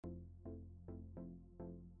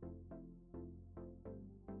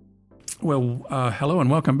Hello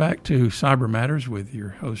and welcome back to Cyber Matters with your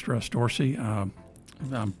host, Russ Dorsey. I'm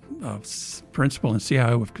principal and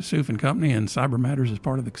CIO of Kasuf & Company, and Cyber Matters is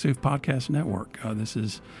part of the Kasuf Podcast Network.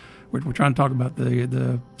 We're trying to talk about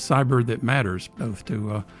the cyber that matters, both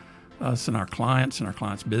to us and our clients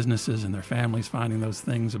businesses and their families, finding those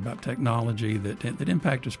things about technology that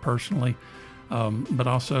impact us personally, but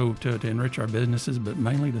also to enrich our businesses, but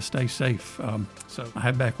mainly to stay safe. So I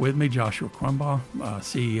have back with me Joshua Crumbaugh,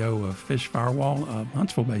 CEO of Fish Firewall, a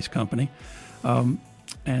Huntsville-based company.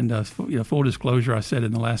 Full disclosure, I said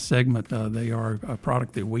in the last segment, they are a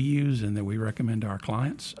product that we use and that we recommend to our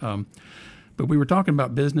clients. But we were talking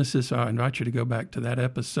about businesses, so I invite you to go back to that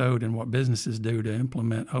episode and what businesses do to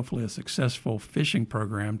implement, hopefully, a successful phishing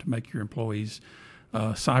program to make your employees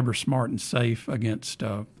cyber smart and safe against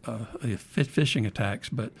phishing attacks.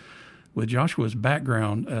 But with Joshua's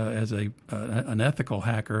background as an ethical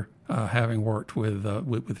hacker, having worked with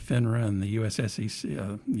FINRA and the U.S. SEC,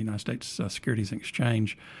 United States Securities and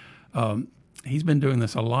Exchange, he's been doing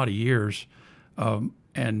this a lot of years,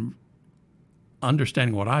 and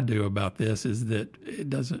understanding what I do about this is that it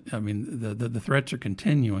doesn't. I mean, the threats are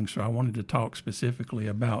continuing. So I wanted to talk specifically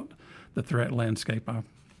about the threat landscape.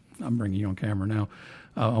 I'm bringing you on camera now.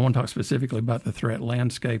 I want to talk specifically about the threat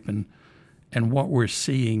landscape and what we're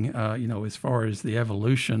seeing, as far as the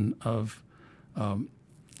evolution of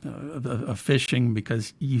phishing,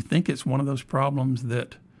 because you think it's one of those problems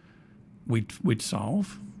that we'd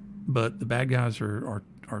solve, but the bad guys are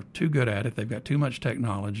too good at it. They've got too much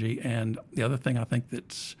technology. And the other thing I think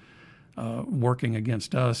that's working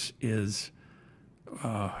against us is,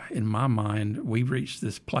 in my mind, we've reached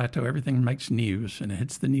this plateau. Everything makes news, and it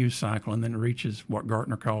hits the news cycle, and then it reaches what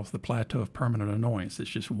Gartner calls the plateau of permanent annoyance. It's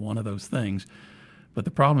just one of those things. But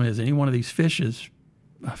the problem is, any one of these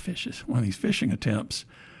one of these phishing attempts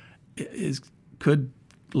could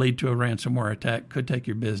lead to a ransomware attack, could take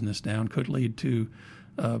your business down, could lead to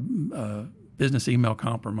business email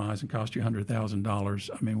compromise and cost you $100,000.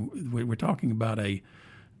 I mean, we're talking about a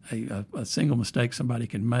single mistake somebody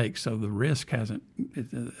can make. So the risk hasn't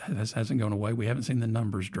gone away. We haven't seen the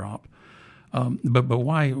numbers drop. But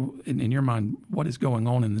why, in your mind, what is going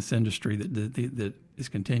on in this industry that is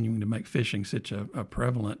continuing to make phishing such a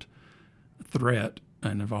prevalent threat,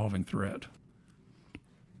 an evolving threat?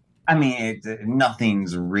 I mean,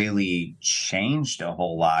 nothing's really changed a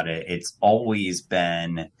whole lot. It's always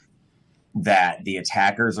been that the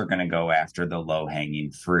attackers are going to go after the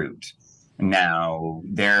low-hanging fruit. Now,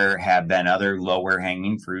 there have been other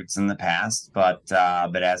lower-hanging fruits in the past, but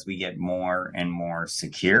as we get more and more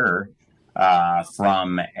secure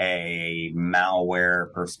from a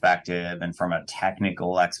malware perspective and from a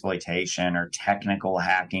technical exploitation or technical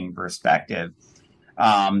hacking perspective,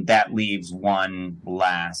 that leaves one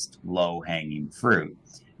last low-hanging fruit.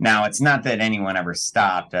 Now, it's not that anyone ever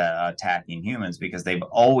stopped attacking humans, because they've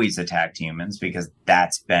always attacked humans, because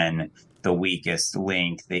that's been the weakest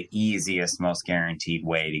link, the easiest, most guaranteed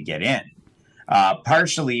way to get in.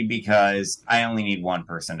 Partially because I only need one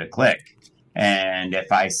person to click. And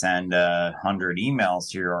if I send 100 emails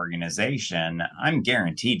to your organization, I'm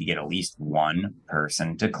guaranteed to get at least one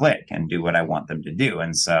person to click and do what I want them to do.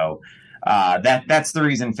 And so that's the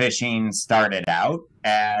reason phishing started out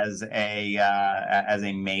as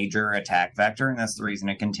a major attack vector, and that's the reason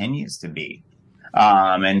it continues to be.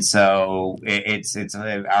 And so it's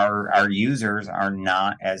our users are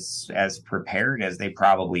not as prepared as they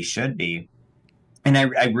probably should be, and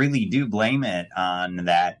I really do blame it on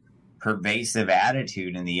that pervasive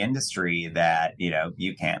attitude in the industry that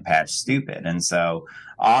you can't patch stupid. And so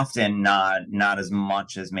often not as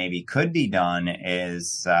much as maybe could be done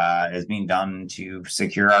is being done to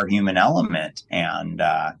secure our human element.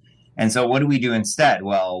 And so what do we do instead?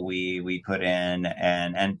 Well, we put in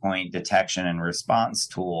an endpoint detection and response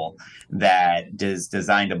tool that is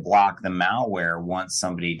designed to block the malware once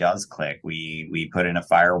somebody does click. We put in a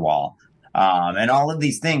firewall. And all of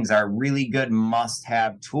these things are really good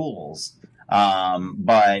must-have tools.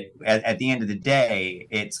 But at the end of the day,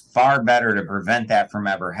 it's far better to prevent that from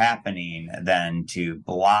ever happening than to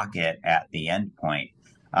block it at the endpoint.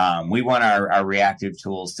 We want our reactive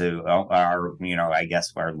tools to our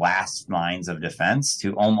last lines of defense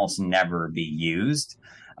to almost never be used,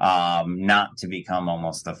 not to become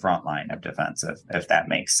almost the front line of defense, if that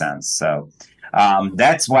makes sense. So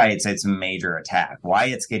that's why it's a major attack. Why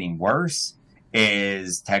it's getting worse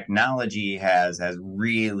is technology has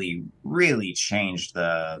really, really changed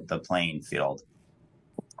the playing field.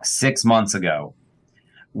 6 months ago,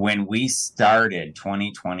 when we started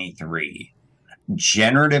 2023,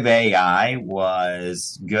 Generative AI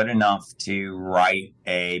was good enough to write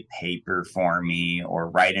a paper for me or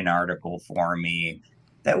write an article for me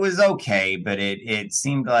that was okay, but it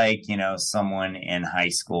seemed like, someone in high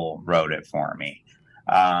school wrote it for me.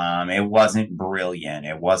 It wasn't brilliant.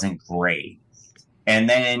 It wasn't great. And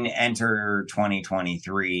then enter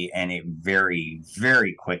 2023, and it very,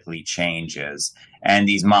 very quickly changes. And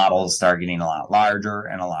these models start getting a lot larger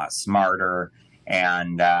and a lot smarter.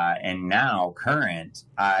 And now current,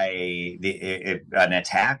 if an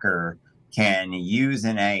attacker can use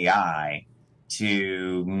an AI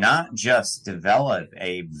to not just develop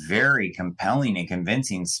a very compelling and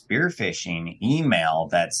convincing spear phishing email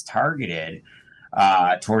that's targeted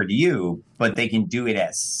toward you, but they can do it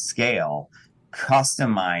at scale,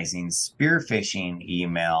 customizing spear phishing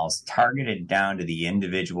emails targeted down to the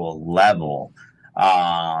individual level.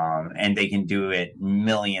 And they can do it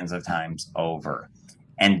millions of times over.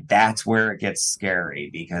 And that's where it gets scary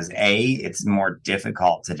because it's more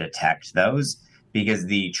difficult to detect those because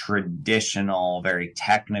the traditional, very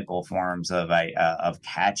technical forms of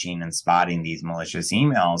catching and spotting these malicious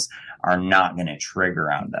emails are not going to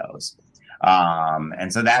trigger on those.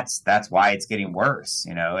 And so that's why it's getting worse.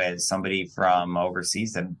 As somebody from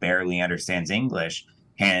overseas that barely understands English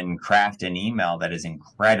can craft an email that is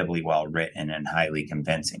incredibly well written and highly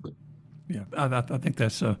convincing. Yeah, I think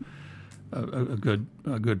that's a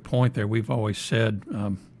good point there. We've always said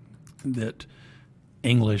that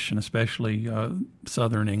English, and especially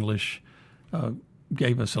Southern English,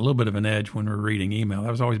 gave us a little bit of an edge when we're reading email. That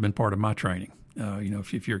has always been part of my training.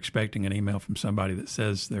 If you're expecting an email from somebody that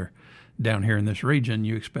says they're down here in this region,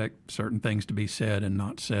 you expect certain things to be said and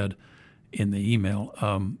not said in the email.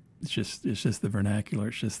 It's just the vernacular.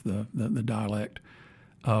 It's just the dialect.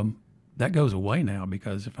 That goes away now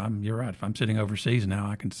because you're right. If I'm sitting overseas now,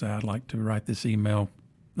 I can say I'd like to write this email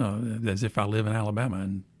as if I live in Alabama,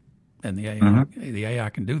 and the AI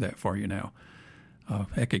can do that for you now.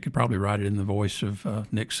 Heck, it could probably write it in the voice of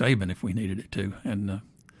Nick Saban if we needed it to, and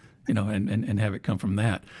have it come from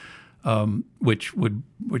that. Which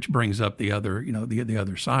brings up the other the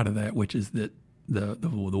other side of that, which is that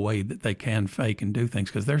the way that they can fake and do things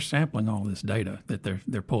because they're sampling all this data that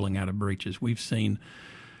they're pulling out of breaches. We've seen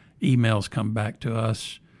emails come back to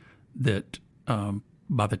us that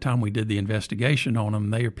by the time we did the investigation on them,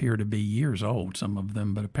 they appear to be years old, some of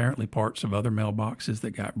them, but apparently parts of other mailboxes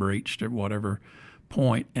that got breached at whatever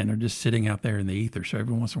point, and they're just sitting out there in the ether. So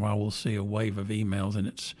every once in a while, we'll see a wave of emails, and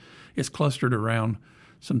it's clustered around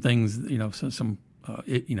some things, some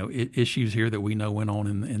issues here that we know went on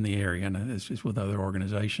in the area, and it's just with other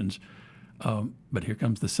organizations. But here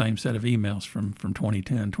comes the same set of emails from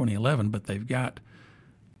 2010, 2011, but they've got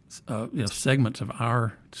segments of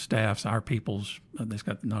our staff's, our people's. They've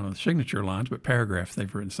got not only the signature lines, but paragraphs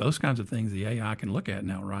they've written. So those kinds of things the AI can look at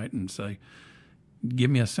now, right, and say,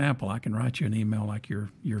 "Give me a sample. I can write you an email like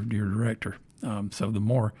your director." So the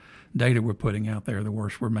more data we're putting out there, the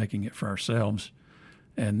worse we're making it for ourselves,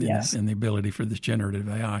 and the ability for this generative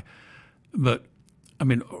AI. But I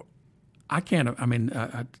mean, I can't. I mean,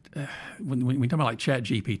 when we talk about like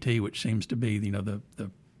ChatGPT, which seems to be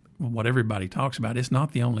the what everybody talks about, it's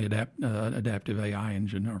not the only adaptive AI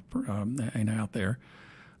engine out there.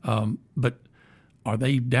 But are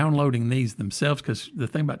they downloading these themselves? Because the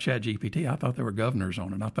thing about ChatGPT, I thought there were governors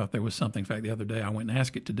on it. I thought there was something. In fact, the other day I went and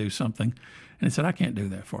asked it to do something, and it said, "I can't do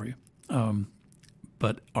that for you."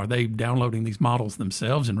 But are they downloading these models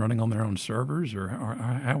themselves and running on their own servers, or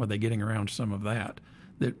how are they getting around some of that?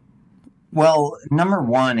 Well, number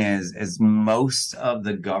one is most of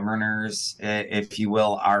the governors, if you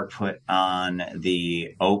will, are put on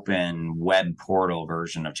the open web portal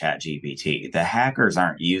version of ChatGPT. The hackers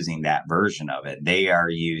aren't using that version of it. They are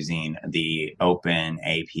using the open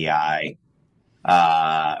API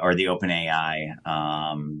or the OpenAI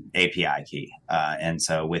API key. And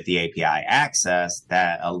so with the API access,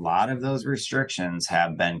 that a lot of those restrictions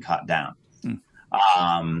have been cut down.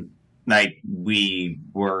 Like we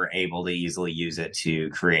were able to easily use it to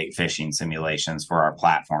create phishing simulations for our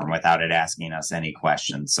platform without it asking us any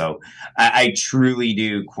questions. So I truly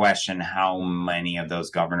do question how many of those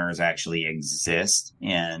governors actually exist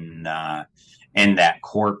in that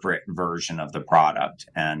corporate version of the product.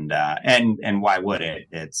 And why would it?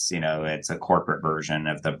 It's a corporate version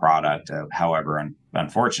of the product. However,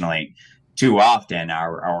 unfortunately, too often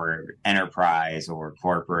our enterprise or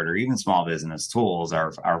corporate or even small business tools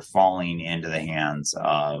are falling into the hands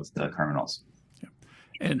of the criminals. Yeah.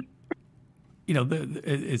 And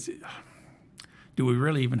do we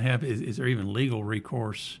really even have? Is there even legal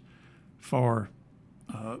recourse for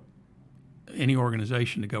any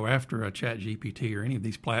organization to go after a Chat GPT or any of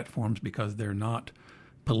these platforms because they're not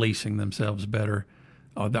policing themselves better,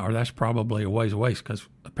 or that's probably a ways away, because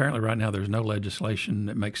apparently right now there's no legislation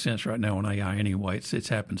that makes sense right now on AI anyway. It's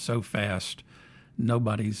happened so fast,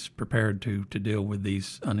 nobody's prepared to deal with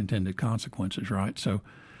these unintended consequences, right? So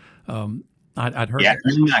I'd heard. Yeah,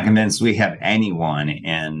 I'm not convinced we have anyone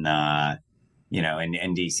in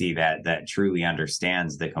DC that truly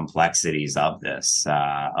understands the complexities of this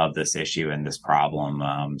issue and this problem.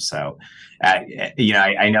 I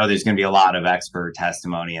know there's going to be a lot of expert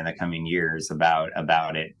testimony in the coming years about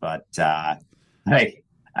it, but I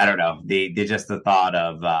don't know, the thought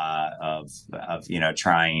of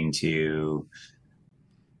trying to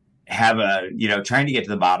have trying to get to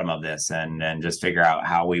the bottom of this and just figure out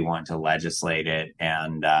how we want to legislate it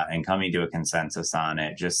and coming to a consensus on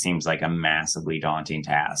it just seems like a massively daunting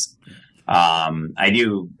task. I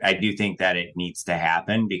do think that it needs to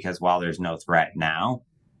happen, because while there's no threat now,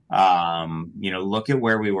 look at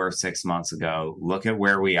where we were 6 months ago, look at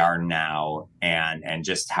where we are now, and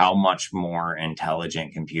just how much more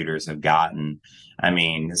intelligent computers have gotten. I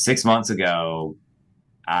mean, 6 months ago,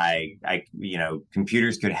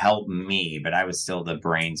 computers could help me, but I was still the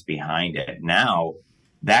brains behind it. Now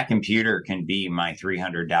that computer can be my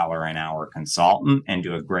 $300 an hour consultant and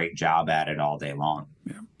do a great job at it all day long.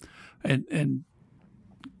 Yeah. And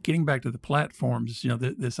getting back to the platforms,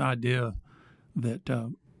 this idea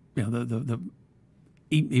that,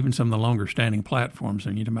 even some of the longer standing platforms,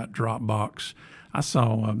 and you're talking about Dropbox, I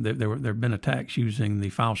saw there have been attacks using the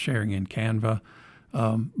file sharing in Canva,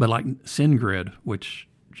 but like SendGrid, which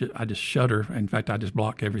I just shudder. In fact, I just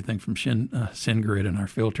block everything from SendGrid in our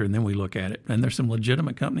filter, and then we look at it. And there's some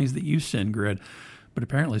legitimate companies that use SendGrid, but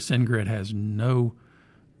apparently SendGrid has no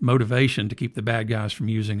motivation to keep the bad guys from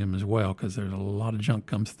using them as well, because there's a lot of junk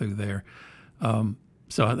comes through there.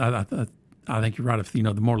 So I think you're right. If the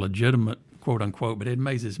more legitimate, quote unquote, but it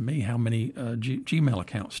amazes me how many Gmail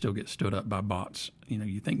accounts still get stood up by bots.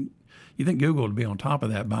 You think Google would be on top of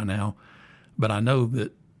that by now, but I know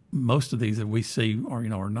that most of these that we see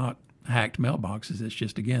are not hacked mailboxes. It's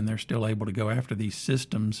just, again, they're still able to go after these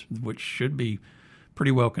systems, which should be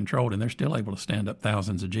pretty well controlled, and they're still able to stand up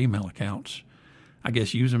thousands of Gmail accounts. I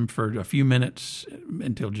guess use them for a few minutes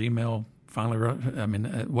until Gmail finally.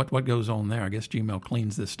 What goes on there? I guess Gmail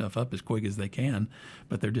cleans this stuff up as quick as they can,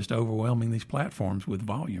 but they're just overwhelming these platforms with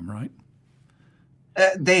volume, right?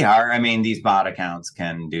 They are. I mean, these bot accounts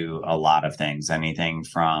can do a lot of things, anything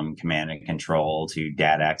from command and control to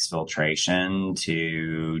data exfiltration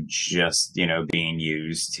to just, being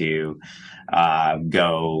used to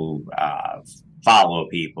go follow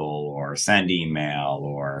people or send email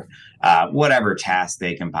or whatever task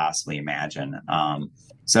they can possibly imagine.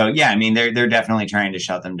 So yeah, I mean, they're definitely trying to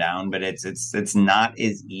shut them down, but it's not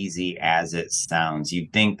as easy as it sounds.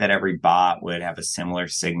 You'd think that every bot would have a similar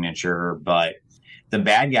signature, but the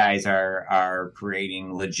bad guys are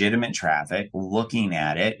creating legitimate traffic, looking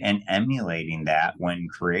at it and emulating that when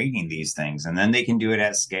creating these things. And then they can do it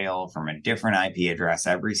at scale from a different IP address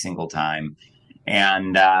every single time.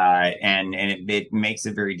 And it makes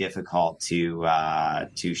it very difficult to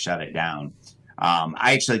shut it down.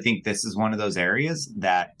 I actually think this is one of those areas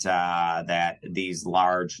that these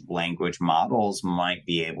large language models might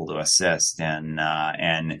be able to assist in,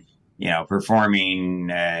 performing,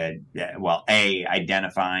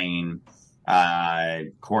 identifying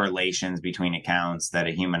correlations between accounts that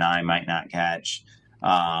a human eye might not catch,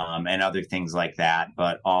 and other things like that,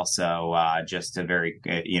 but also just to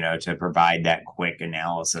to provide that quick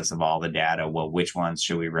analysis of all the data. Well, which ones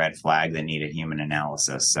should we red flag that need a human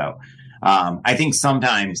analysis? So I think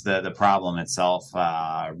sometimes the problem itself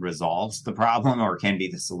resolves the problem or can be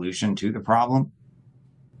the solution to the problem.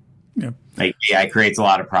 Yeah. AI creates a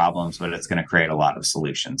lot of problems, but it's going to create a lot of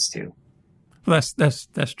solutions too. Well,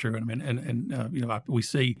 that's true. I mean, we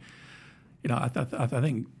see, I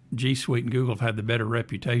think G Suite and Google have had the better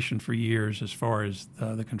reputation for years as far as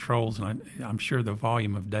the controls, and I'm sure the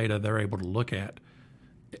volume of data they're able to look at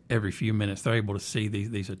every few minutes, they're able to see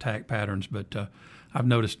these attack patterns. But I've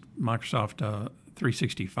noticed Microsoft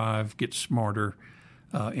 365 gets smarter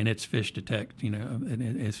in its phish detect,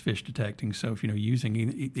 it's phish detecting. So if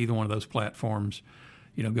using either one of those platforms,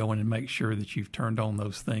 go in and make sure that you've turned on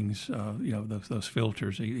those things, those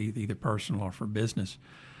filters, either personal or for business.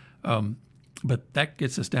 But that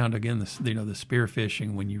gets us down to, again, the spear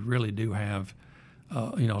phishing, when you really do have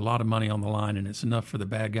a lot of money on the line, and it's enough for the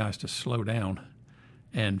bad guys to slow down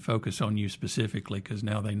and focus on you specifically, because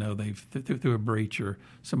now they know they've through a breach or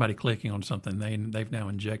somebody clicking on something, they've now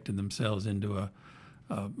injected themselves into a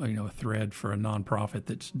thread for a nonprofit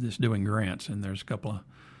that's doing grants, and there's a couple of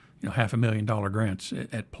 $500,000 grants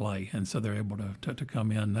at play, and so they're able to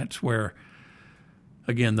come in. That's where,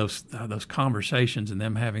 again, those conversations and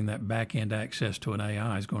them having that back end access to an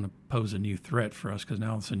AI is going to pose a new threat for us, because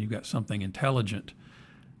now all of a sudden you've got something intelligent.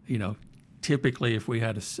 Typically, if we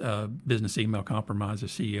had a business email compromise, a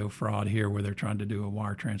CEO fraud here where they're trying to do a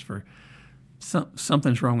wire transfer,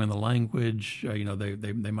 something's wrong in the language.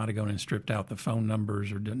 They might have gone and stripped out the phone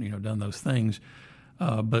numbers or done those things.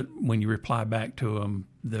 But when you reply back to them,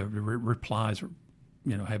 the replies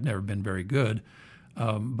have never been very good.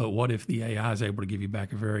 But what if the AI is able to give you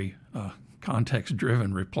back a very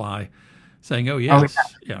context-driven reply saying, "Oh yes,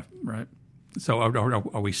 yeah, right." So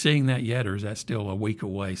are we seeing that yet, or is that still a week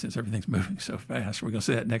away since everything's moving so fast? Are we going to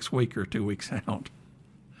see that next week or 2 weeks out?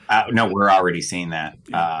 No, we're already seeing that.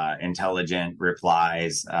 Intelligent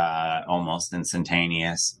replies, almost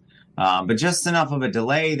instantaneous, but just enough of a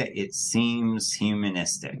delay that it seems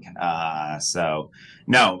humanistic. So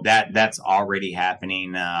no, that's already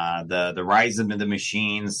happening. The rise of the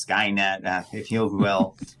machines, Skynet, if you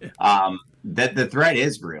will. That the threat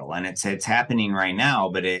is real, and it's happening right now,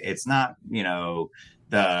 but it's not the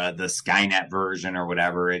Skynet version or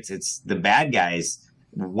whatever. It's the bad guys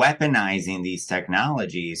weaponizing these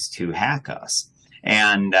technologies to hack us.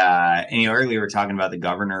 And earlier we were talking about the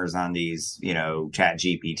governors on these Chat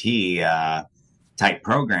GPT type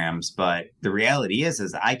programs, but the reality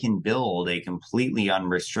is I can build a completely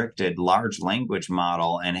unrestricted large language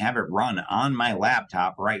model and have it run on my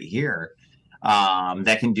laptop right here.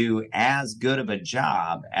 That can do as good of a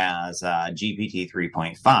job as GPT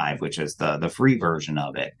 3.5, which is the free version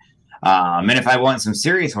of it. And if I want some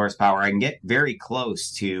serious horsepower, I can get very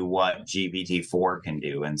close to what GPT-4 can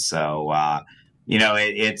do. And so,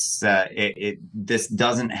 this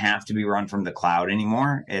doesn't have to be run from the cloud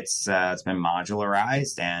anymore. It's been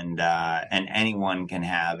modularized, and anyone can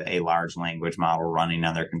have a large language model running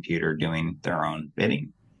on their computer doing their own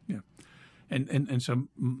bidding. Yeah, and so.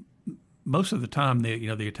 Most of the time,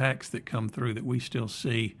 the attacks that come through that we still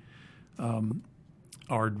see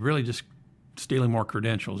are really just stealing more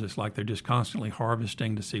credentials. It's like they're just constantly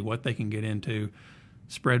harvesting to see what they can get into,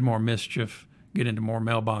 spread more mischief, get into more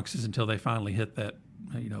mailboxes until they finally hit that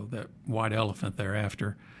that white elephant they're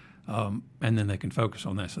after, and then they can focus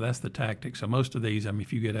on that. So that's the tactic. So most of these,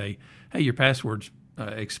 if you get hey, your password's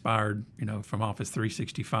expired, from Office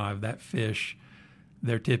 365, that phish.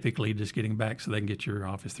 They're typically just getting back so they can get your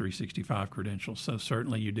Office 365 credentials. So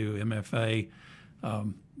certainly you do MFA,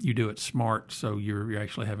 you do it smart, so you're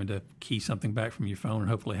actually having to key something back from your phone and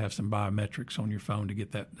hopefully have some biometrics on your phone to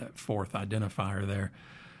get that fourth identifier there.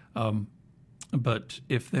 But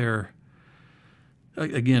if they're,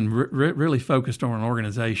 again, really focused on an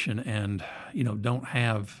organization and don't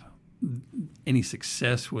have any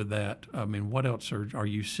success with that, what else are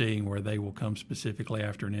you seeing where they will come specifically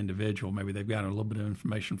after an individual? Maybe they've got a little bit of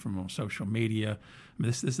information from on social media.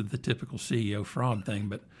 This is the typical CEO fraud thing,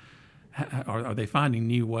 but are they finding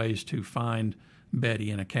new ways to find Betty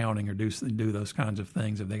in accounting or do those kinds of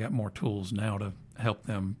things? Have they got more tools now to help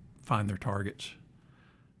them find their targets?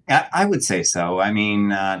 I would say so.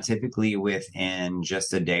 Typically within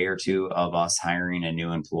just a day or two of us hiring a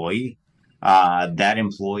new employee, that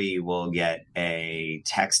employee will get a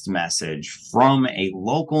text message from a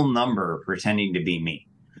local number pretending to be me.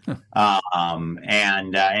 And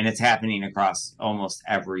it's happening across almost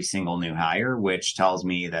every single new hire, which tells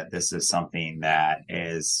me that this is something that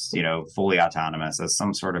is, fully autonomous, as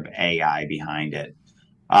some sort of AI behind it.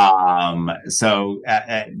 So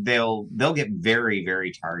they'll get very,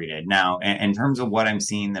 very targeted. Now, in terms of what I'm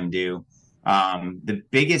seeing them do, the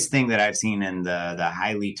biggest thing that I've seen in the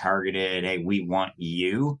highly targeted, hey, we want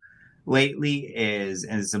you lately is,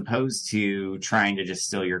 as opposed to trying to just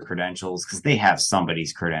steal your credentials, because they have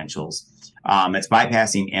somebody's credentials. It's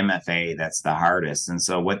bypassing MFA that's the hardest. And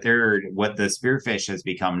so what the spearfish has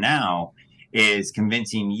become now is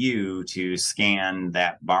convincing you to scan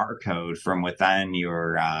that barcode from within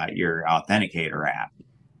your authenticator app.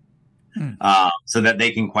 So that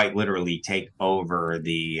they can quite literally take over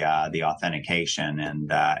the authentication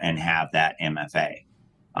and have that MFA.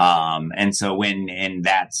 And so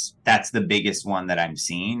that's the biggest one that I'm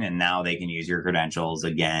seeing. And now they can use your credentials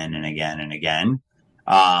again and again and again.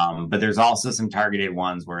 But there's also some targeted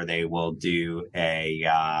ones where they will do a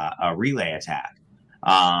relay attack.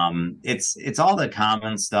 It's all the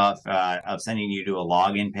common stuff of sending you to a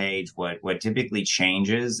login page. What typically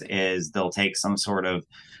changes is they'll take some sort of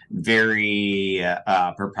very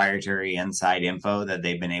proprietary inside info that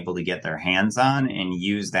they've been able to get their hands on and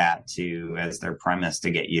use that as their premise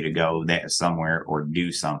to get you to go there somewhere or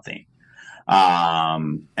do something.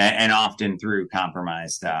 and often through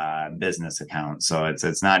compromised business accounts. So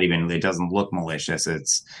it's not even, it doesn't look malicious.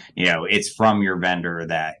 It's, it's from your vendor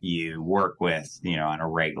that you work with, on a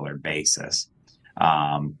regular basis.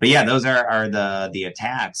 But yeah, those are the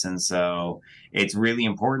attacks, and so it's really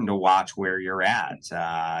important to watch where you're at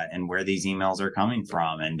and where these emails are coming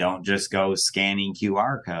from, and don't just go scanning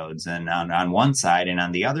QR codes. And on one side, and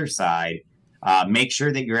on the other side, make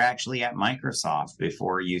sure that you're actually at Microsoft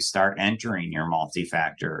before you start entering your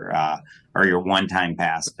multi-factor or your one-time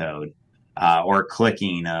passcode. Or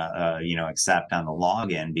clicking, accept on the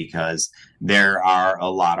login, because there are a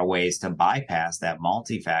lot of ways to bypass that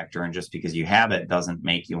multi-factor, and just because you have it doesn't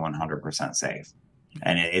make you 100% safe.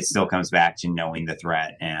 And it still comes back to knowing the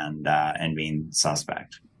threat and being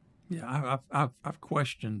suspect. Yeah, I've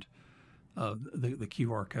questioned the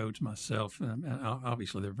QR codes myself, and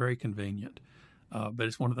obviously they're very convenient, but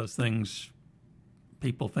it's one of those things.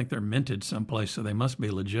 People think they're minted someplace, so they must be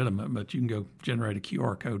legitimate, but you can go generate a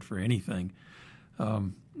QR code for anything. I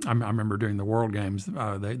remember during the World Games,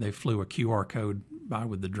 they flew a QR code by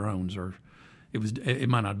with the drones, or it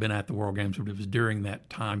might not have been at the World Games, but it was during that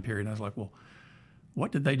time period. And I was like, well,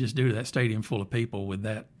 what did they just do to that stadium full of people with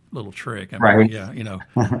that little trick? I mean, right. Yeah,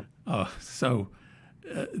 so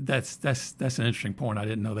that's an interesting point. I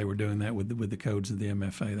didn't know they were doing that with the codes of the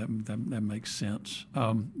MFA. That makes sense.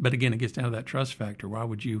 But again, it gets down to that trust factor. Why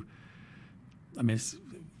would you? I mean,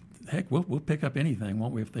 heck, we'll pick up anything,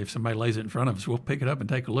 won't we? If somebody lays it in front of us, we'll pick it up and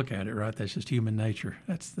take a look at it. Right? That's just human nature.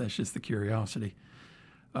 That's just the curiosity.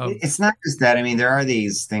 It's not just that. I mean, there are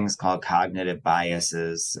these things called cognitive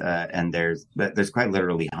biases, and there's quite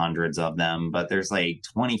literally hundreds of them, but there's like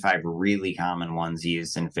 25 really common ones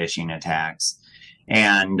used in phishing attacks.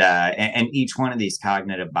 And each one of these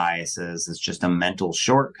cognitive biases is just a mental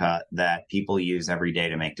shortcut that people use every day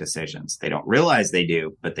to make decisions. They don't realize they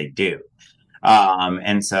do, but they do.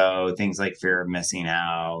 And so things like fear of missing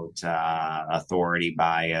out, authority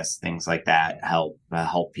bias, things like that help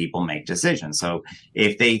people make decisions. So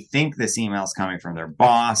if they think this email is coming from their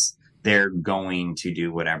boss, they're going to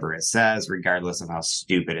do whatever it says, regardless of how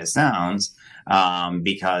stupid it sounds,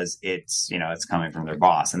 because it's coming from their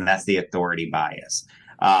boss, and that's the authority bias.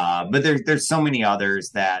 But there's so many others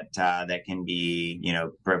that can be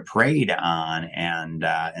preyed on, and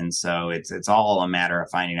so it's all a matter of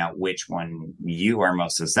finding out which one you are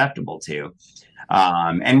most susceptible to.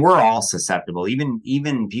 And we're all susceptible.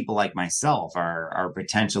 Even people like myself are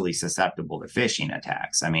potentially susceptible to phishing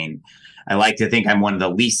attacks. I mean, I like to think I'm one of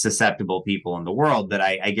the least susceptible people in the world, but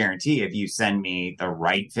I guarantee if you send me the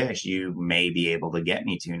right fish, you may be able to get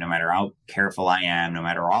me to, no matter how careful I am, no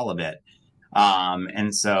matter all of it.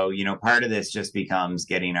 And so, part of this just becomes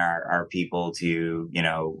getting our people to,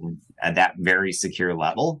 at that very secure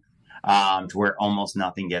level, to where almost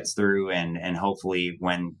nothing gets through. And hopefully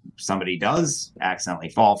when somebody does accidentally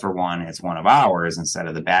fall for one, it's one of ours instead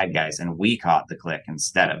of the bad guys. And we caught the click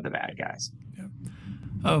instead of the bad guys.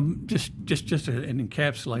 Just to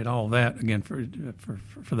encapsulate all that again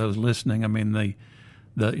for those listening. I mean,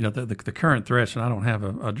 the current threats, and I don't have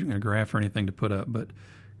a graph or anything to put up, but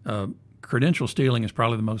credential stealing is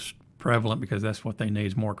probably the most prevalent, because that's what they need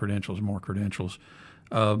is more credentials. The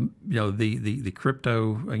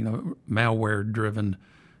crypto, malware driven,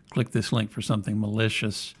 click this link for something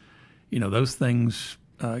malicious. Those things,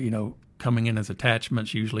 coming in as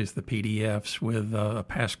attachments. Usually it's the PDFs with a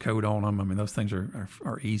passcode on them. I mean, those things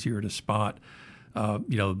are easier to spot.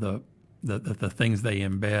 The things they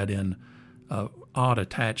embed in odd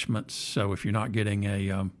attachments. So if you're not getting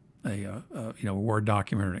a Word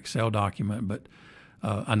document or an Excel document, but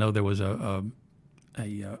I know there was an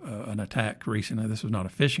attack recently. This was not a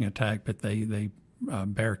phishing attack, but they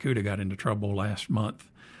Barracuda got into trouble last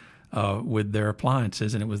month with their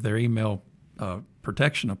appliances, and it was their email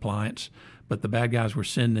protection appliance. But the bad guys were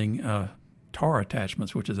sending tar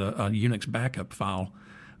attachments, which is a Unix backup file,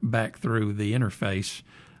 back through the interface.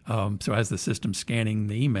 So as the system's scanning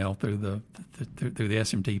the email through the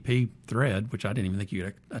SMTP thread, which I didn't even think you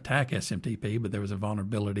could attack SMTP, but there was a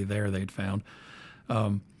vulnerability there they'd found.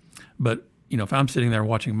 But if I'm sitting there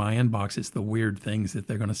watching my inbox, it's the weird things that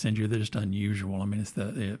they're going to send you. They're just unusual. I mean, it's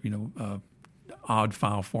the odd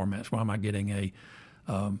file formats. Why am I getting an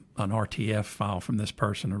RTF file from this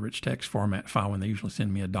person, a rich text format file, when they usually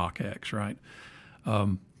send me a docx, right?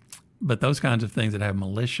 But those kinds of things that have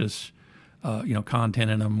malicious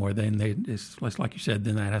content in them, where then it's like you said,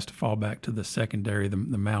 then that has to fall back to the secondary, the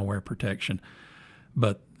malware protection.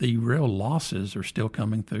 But the real losses are still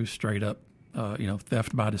coming through straight up,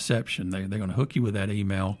 theft by deception. They're going to hook you with that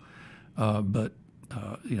email, but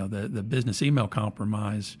the business email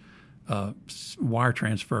compromise, wire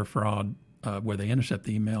transfer fraud, where they intercept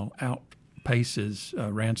the email outpaces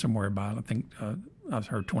ransomware by, I think I've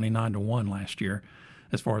heard 29-1 last year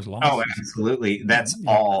as far as losses. Oh, absolutely. That's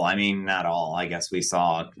all. I mean, not all. I guess we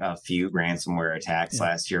saw a few ransomware attacks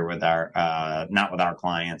last year with our, not with our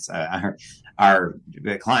clients, our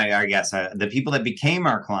client, I guess, the people that became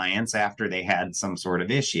our clients after they had some sort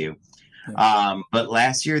of issue. But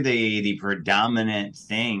last year, the predominant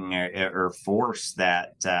thing or force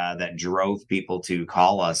that drove people to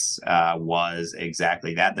call us was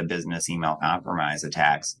exactly that: the business email compromise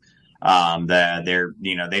attacks.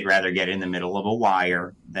 They'd rather get in the middle of a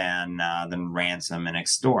wire than ransom and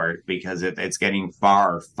extort, because it's getting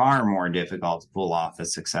far more difficult to pull off a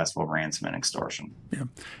successful ransom and extortion. Yeah,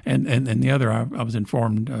 and the other I was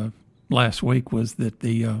informed last week was that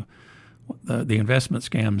the investment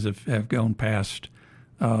scams have gone past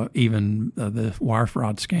even the wire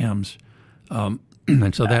fraud scams,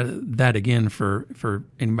 and so that again for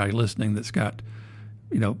anybody listening that's got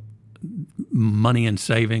money in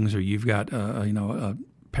savings, or you've got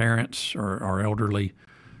parents or elderly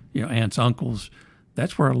aunts, uncles.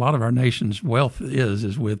 That's where a lot of our nation's wealth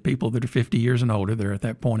is with people that are 50 years and older. They're at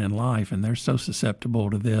that point in life, and they're so susceptible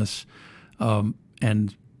to this,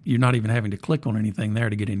 and you're not even having to click on anything there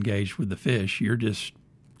to get engaged with the fish. You're just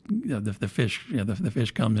the fish. The fish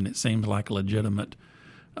comes and it seems like a legitimate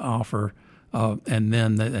offer, and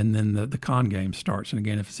then the con game starts. And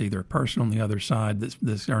again, if it's either a person on the other side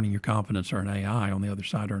that's earning your confidence, or an AI on the other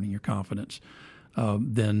side earning your confidence,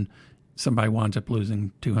 then somebody winds up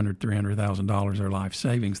losing $200,000-$300,000 of their life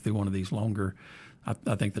savings through one of these longer.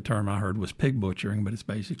 I think the term I heard was pig butchering, but it's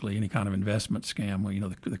basically any kind of investment scam.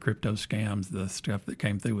 Well, the crypto scams, the stuff that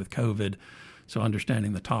came through with COVID. So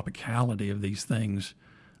understanding the topicality of these things,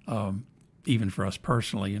 even for us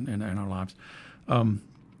personally in our lives.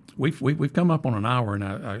 We've come up on an hour, and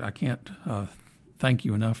I can't thank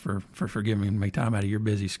you enough for giving me time out of your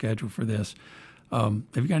busy schedule for this. Have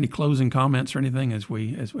you got any closing comments or anything as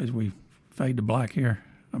we fade to black here?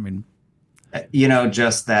 I mean,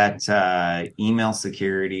 just that email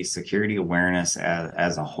security awareness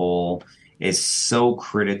as a whole is so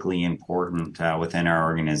critically important within our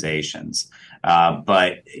organizations.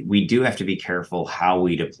 But we do have to be careful how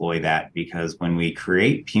we deploy that, because when we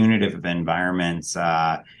create punitive environments,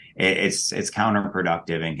 it's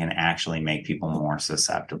counterproductive and can actually make people more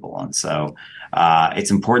susceptible. And so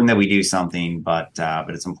it's important that we do something, but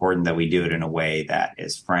it's important that we do it in a way that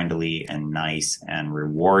is friendly and nice and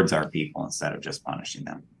rewards our people instead of just punishing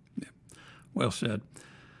them. Yeah. Well said.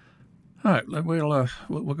 All right,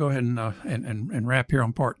 we'll go ahead and wrap here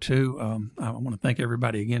on part 2. I want to thank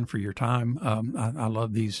everybody again for your time. I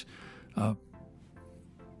love these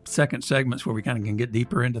second segments where we kind of can get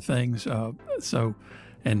deeper into things.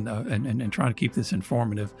 And trying to keep this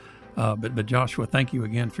informative. But Joshua, thank you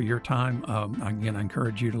again for your time. Again, I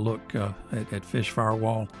encourage you to look at Fish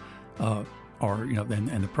Firewall, and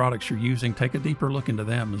the products you're using. Take a deeper look into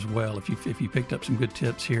them as well. If you picked up some good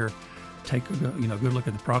tips here, take a good look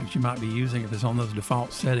at the products you might be using. If it's on those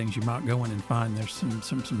default settings, you might go in and find there's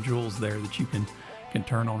some jewels there that you can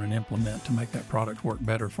turn on and implement to make that product work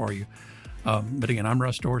better for you. But again, I'm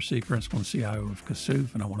Russ Dorsey, Principal and CIO of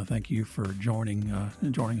Kasoof, and I want to thank you for joining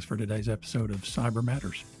us for today's episode of Cyber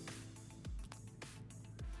Matters.